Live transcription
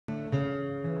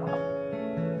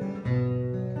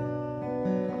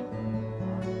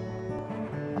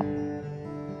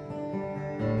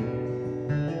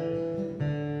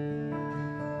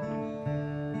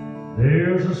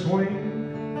There's a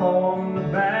swing on the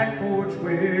back porch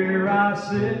where I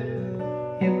sit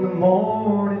in the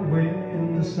morning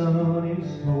when the sun is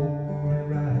slowly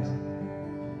rising,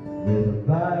 with a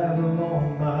Bible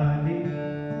on my knee.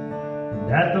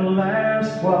 And at the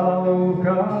last swallow of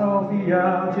coffee,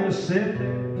 I'll just sit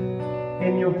there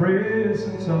in your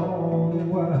presence all the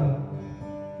while.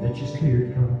 Let your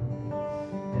spirit come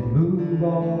and move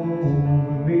all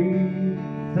over me.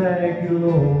 Thank you,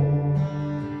 Lord,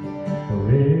 for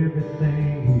everything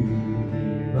you've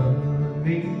given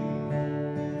me.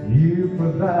 You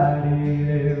provided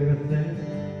everything,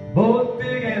 both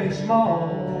big and small,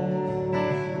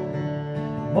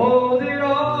 more than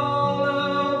all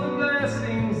of the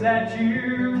blessings that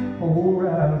you pour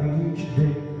out each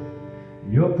day.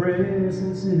 Your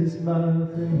presence is my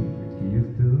favorite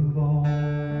gift of all.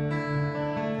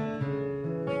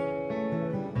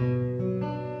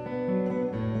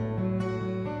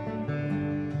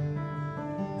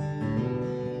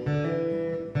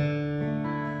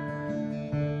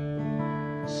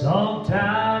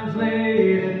 Sometimes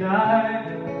late at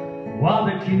night, while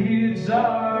the kids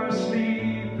are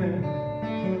sleeping,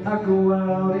 I go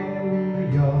out in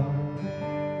the yard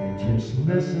and just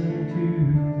listen to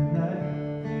the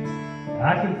night.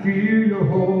 I can feel your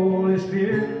Holy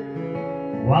Spirit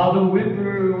while the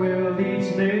whippoorwill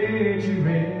leads nature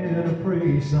in a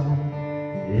praise song.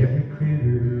 Every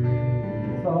critter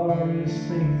in the forest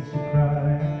seems to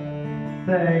cry,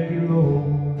 thank you,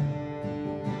 Lord,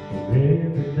 for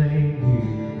everything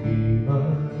you've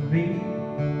given me.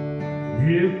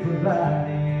 You've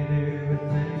provided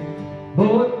everything,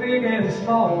 both big and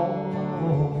small,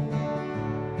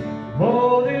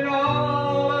 more than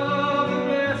all of the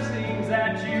blessings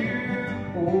that you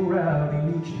pour out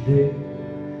each day.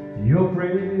 Your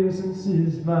presence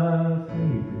is my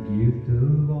favorite gift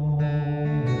of all.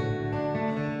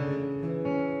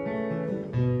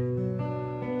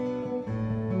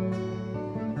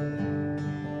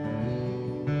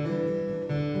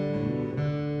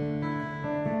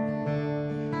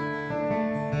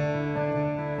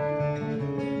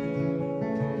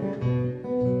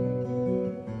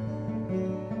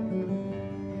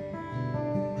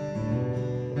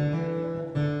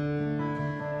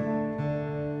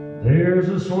 There's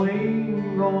a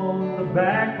swing on the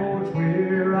back porch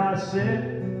where I sit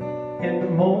in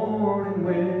the morning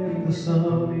when the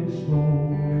sun is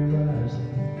low.